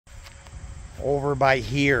over by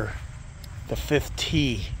here, the 5th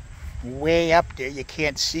tee. Way up there, you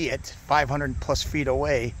can't see it, 500 plus feet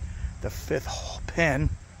away, the 5th pin.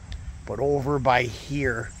 But over by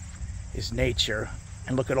here is nature.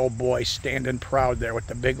 And look at old boy standing proud there with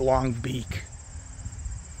the big long beak.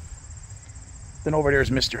 Then over there is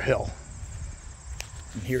Mr. Hill.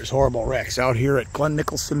 And here's Horrible Rex out here at Glenn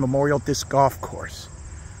Nicholson Memorial Disc Golf Course.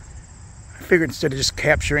 I figured instead of just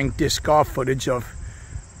capturing disc golf footage of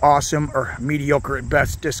awesome or mediocre at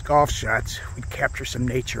best disc golf shots, we'd capture some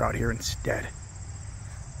nature out here instead.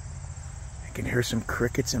 I can hear some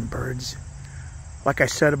crickets and birds. Like I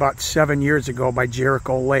said about 7 years ago by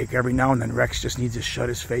Jericho Lake, every now and then Rex just needs to shut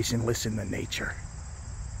his face and listen to nature.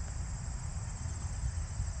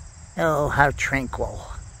 Oh, how tranquil.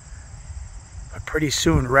 But pretty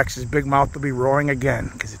soon Rex's big mouth will be roaring again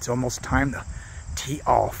because it's almost time to tee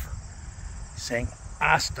off. Saying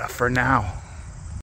hasta for now.